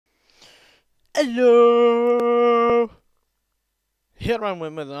Hello! Here I'm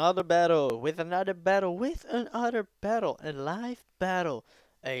with another battle, a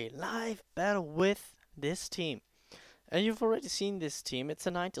live battle with this team. And you've already seen this team. It's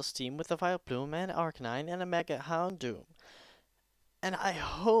a Ninetales team with a Vileplume and Arcanine and a Mega Houndoom. And I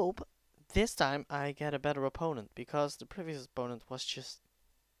hope this time I get a better opponent, because the previous opponent was just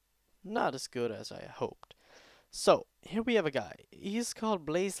not as good as I hoped. So, here we have a guy. He's called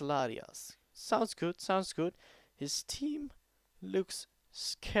BlazeLatias. Sounds good, sounds good. His team looks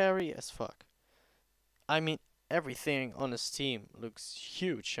scary as fuck. I mean, everything on his team looks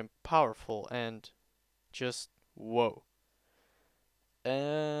huge and powerful and just whoa.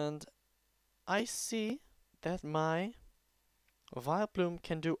 And I see that my Vileplume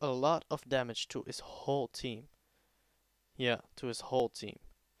can do a lot of damage to his whole team. Yeah, to his whole team.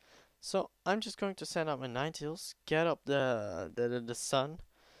 So I'm just going to send out my Ninetales, get up the sun,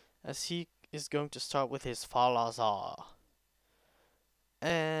 as he is going to start with his Falazar.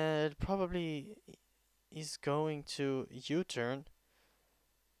 And probably he's going to U-turn.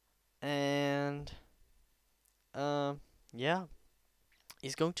 And yeah,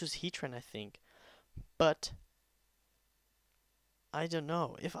 he's going to Heatran, I think. But I don't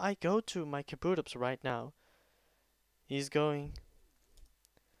know. If I go to my Kabutops right now, he's going.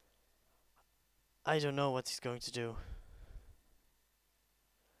 I don't know what he's going to do.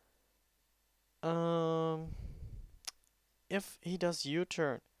 If he does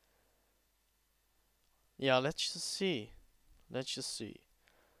U-turn, yeah, let's just see. Let's just see.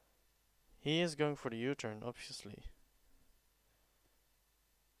 He is going for the U-turn, obviously.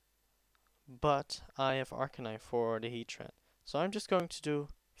 But I have Arcanine for the Heatran. So I'm just going to do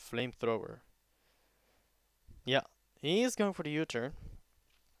Flamethrower. Yeah, he is going for the U-turn.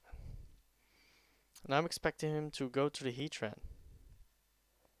 And I'm expecting him to go to the Heatran.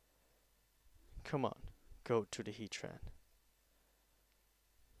 Come on, go to the Heatran.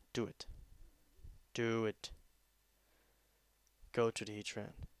 Do it. Do it. Go to the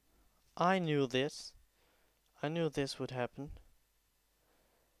Heatran. I knew this. I knew this would happen.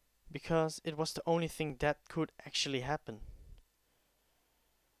 Because it was the only thing that could actually happen.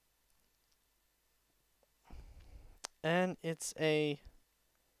 And it's a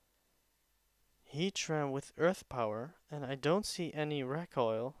Heatran with Earth Power, and I don't see any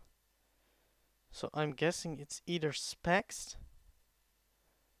recoil. So I'm guessing it's either Specs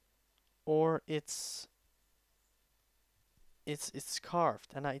or it's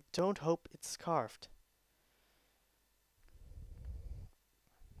Scarfed, and I don't hope it's Scarfed.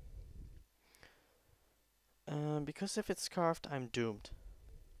 Because if it's Scarfed, I'm doomed.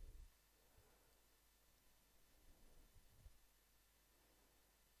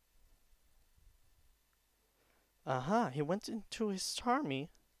 Aha, he went into his Starmie,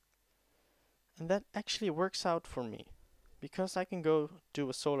 and that actually works out for me, because I can go do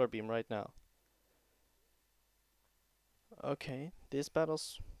a Solar Beam right now. Okay, this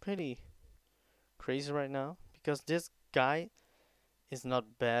battle's pretty crazy right now, because this guy is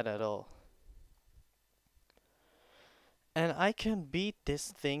not bad at all. And I can beat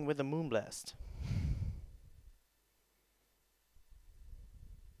this thing with a Moonblast.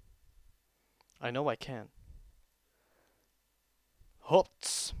 I know I can.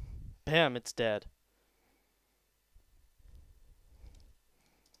 Hops! Bam, it's dead.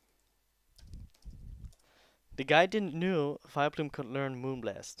 The guy didn't know Vileplume could learn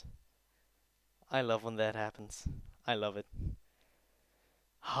Moonblast. I love when that happens. I love it.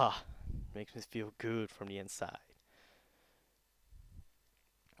 Ha! Makes me feel good from the inside.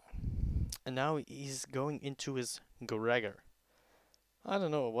 And now he's going into his Gregor. I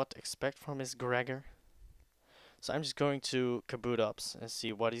don't know what to expect from his Gregor. So I'm just going to Kabutops and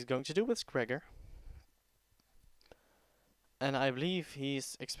see what he's going to do with Gregor. And I believe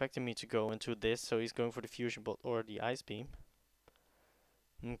he's expecting me to go into this, so he's going for the Fusion Bolt or the Ice Beam.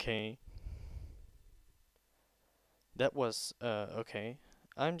 Okay. That was, okay.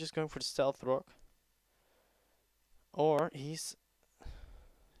 I'm just going for the Stealth Rock. Or he's...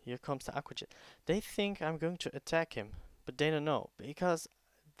 Here comes the Aqua Jet. They think I'm going to attack him, but they don't know, because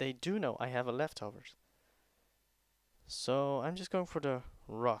they do know I have a leftovers. So I'm just going for the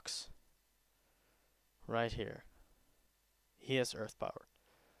rocks. Right here. He has Earth Power.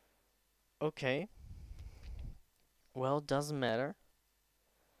 Okay. Well, doesn't matter.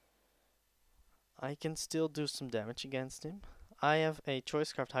 I can still do some damage against him. I have a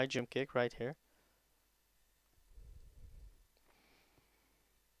Choice Craft High Jump Kick right here.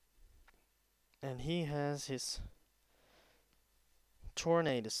 And he has his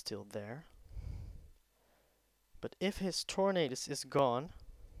Tornadus still there. But if his Tornadus is gone,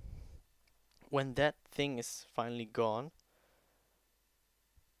 when that thing is finally gone,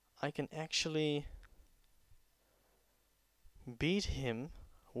 I can actually beat him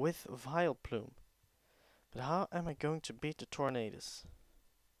with Vileplume. But how am I going to beat the Tornadoes?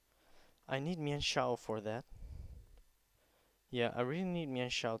 I need Mian Shao for that. Yeah, I really need Mian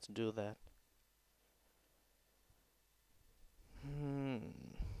Shao to do that.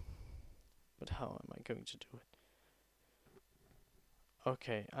 But how am I going to do it?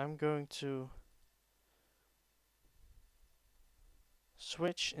 Okay, I'm going to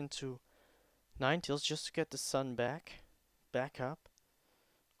switch into Ninetales just to get the sun back up,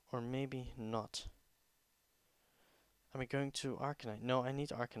 or maybe not. Am I going to Arcanine? No, I need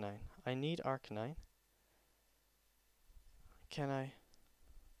Arcanine. I need Arcanine. Can I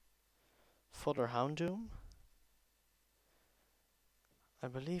fodder Houndoom? I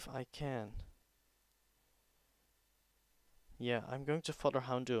believe I can. Yeah, I'm going to fodder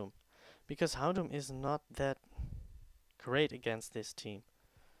Houndoom, because Houndoom is not that great against this team.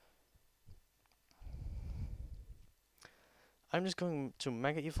 I'm just going to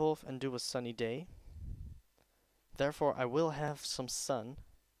Mega Evolve and do a sunny day. Therefore, I will have some sun.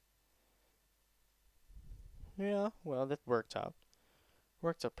 Yeah, well, that worked out.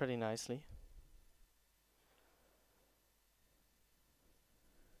 Worked out pretty nicely.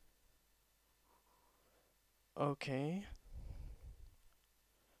 Okay.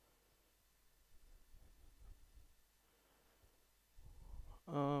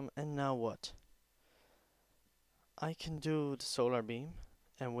 And now what? I can do the Solar Beam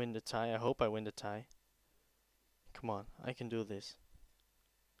and win the tie. I hope I win the tie. Come on, I can do this.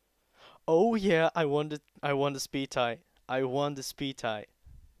 Oh yeah, I won the speed tie. I won the speed tie.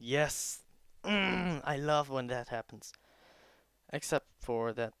 Yes. I love when that happens. Except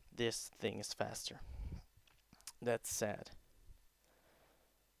for that this thing is faster. That's sad.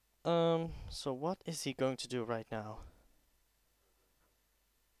 So what is he going to do right now?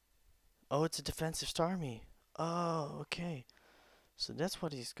 Oh, it's a defensive Starmie. Oh, okay. So that's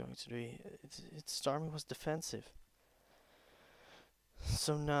what he's going to do. Starmie was defensive.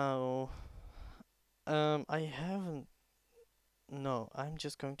 So now, I haven't. No, I'm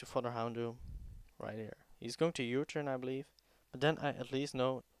just going to fodder Houndoom right here. He's going to U-turn, I believe. But then I at least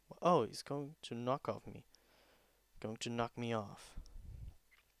know. Oh, he's going to knock off me. Going to knock me off.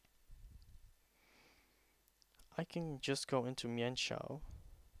 I can just go into Mienshao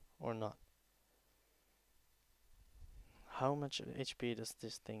or not. How much HP does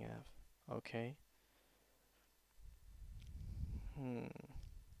this thing have? Okay.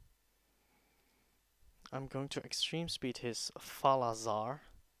 I'm going to extreme speed his Falazar.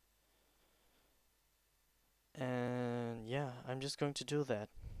 And yeah, I'm just going to do that.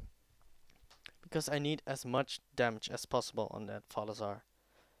 Because I need as much damage as possible on that Falazar.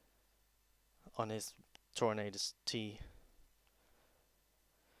 On his Tornadoes T.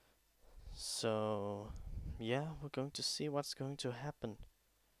 So yeah, we're going to see what's going to happen.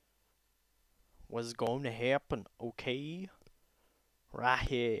 What's going to happen, okay? Right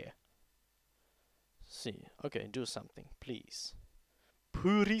here. See, okay, do something, please.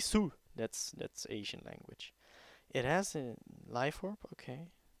 Purisu. That's Asian language. It has a life orb,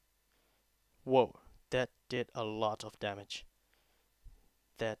 okay. Whoa, that did a lot of damage.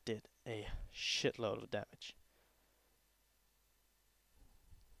 That did a shitload of damage.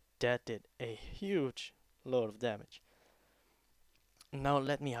 That did a huge load of damage. Now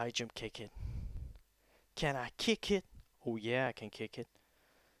let me high jump kick it. Can I kick it? Oh yeah, I can kick it.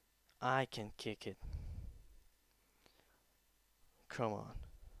 I can kick it. Come on.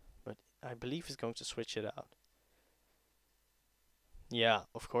 But I believe he's going to switch it out. Yeah,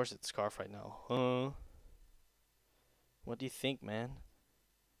 of course it's Scarf right now. Huh? What do you think, man?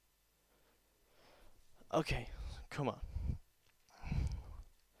 Okay, come on.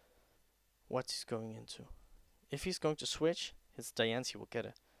 What's he going into? If he's going to switch, his Diancie will get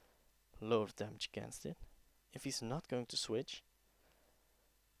a load of damage against it. If he's not going to switch,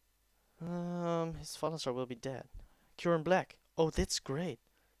 his Falazar will be dead. Cure in Black. Oh, that's great.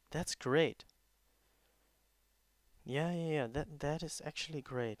 That's great. Yeah. That is actually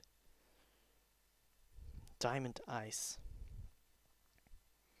great. Diamond Ice.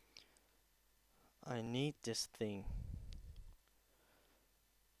 I need this thing.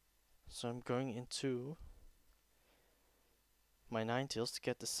 So I'm going into my Ninetales to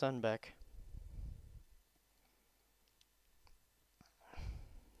get the sun back.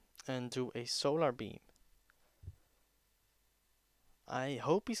 And do a Solar Beam. I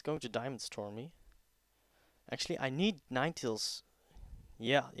hope he's going to Diamond Storm me. Actually, I need Ninetales.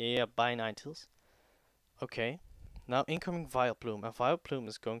 Yeah, buy Ninetales. Okay. Now incoming Vileplume. And Vileplume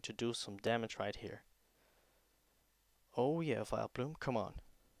is going to do some damage right here. Oh yeah, Vileplume, come on.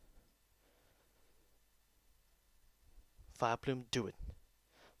 Vileplume, do it.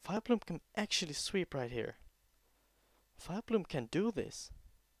 Vileplume can actually sweep right here. Vileplume can do this.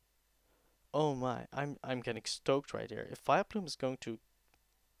 Oh my, I'm getting stoked right here. If Vileplume is going to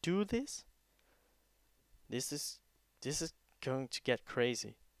do this, this is going to get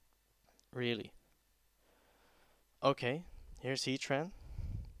crazy. Really. Okay, here's Heatran.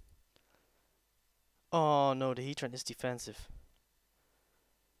 Oh no, the Heatran is defensive.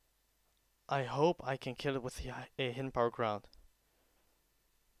 I hope I can kill it with a hidden power ground.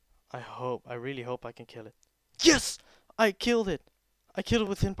 I really hope I can kill it. Yes! I killed it! I killed it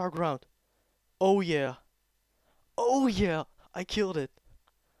with hidden power ground. Oh yeah. Oh yeah! I killed it.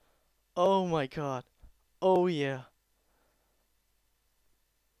 Oh my god. Oh yeah.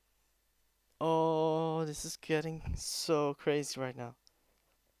 Oh, this is getting so crazy right now.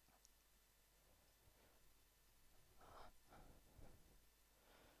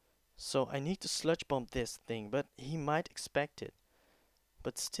 So I need to sludge bomb this thing, but he might expect it.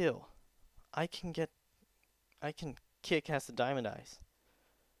 But still, I can kick has the diamond eyes.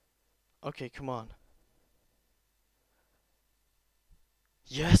 Okay, come on.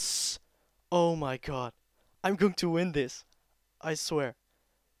 Yes! Oh my god. I'm going to win this. I swear.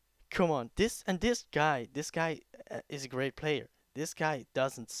 Come on. This guy is a great player. This guy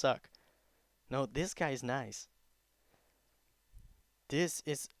doesn't suck. No, this guy is nice. This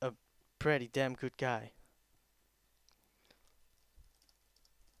is a pretty damn good guy.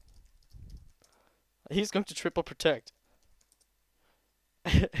 He's going to triple protect.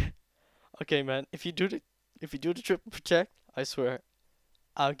 Okay, man. If you do the triple protect, I swear,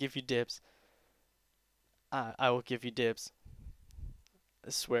 I'll give you dibs. I will give you dibs. I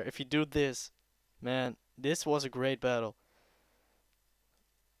swear. If you do this, man, this was a great battle.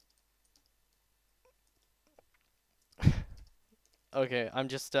 Okay, I'm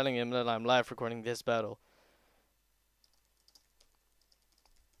just telling him that I'm live recording this battle.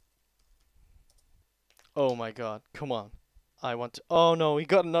 Oh my god, come on. I want to. Oh no, he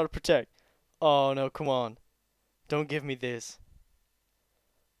got another protect. Oh no, come on. Don't give me this.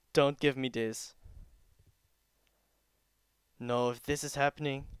 Don't give me this. No, if this is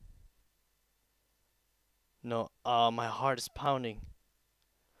happening. No, my heart is pounding.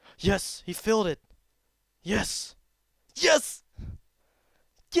 Yes, he filled it. Yes. Yes.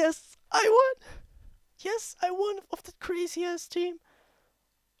 Yes, I won. Yes, I won of the crazy ass team.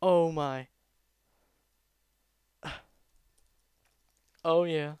 Oh my. Oh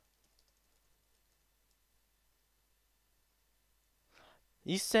yeah.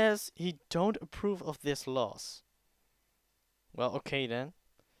 He says he don't approve of this loss. Well, okay then.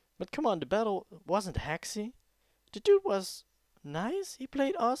 But come on, the battle wasn't hexy. The dude was nice. He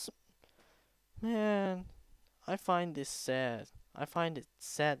played awesome. Man, I find this sad. I find it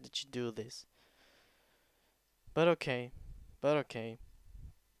sad that you do this. But okay. But okay.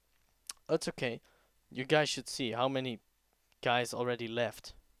 It's okay. You guys should see how many guys already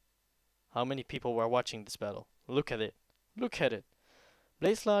left. How many people were watching this battle. Look at it. Look at it.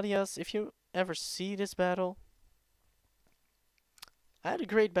 BlazeLatias, if you ever see this battle, I had a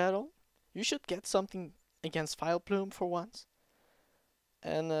great battle. You should get something against Vileplume for once.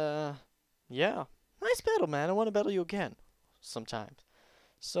 And yeah, nice battle, man. I want to battle you again sometimes.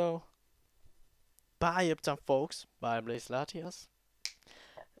 So, bye Uptown folks. Bye BlazeLatias.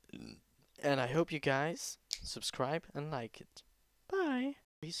 And I hope you guys subscribe and like it. Bye.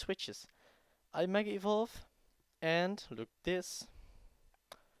 He switches. I Mega Evolve. And look this.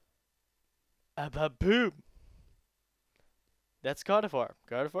 Boom. That's Gardevoir.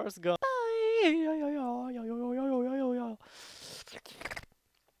 Gardevoir's gone.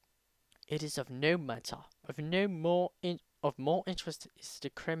 It is of no matter. Of more interest is the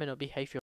criminal behavior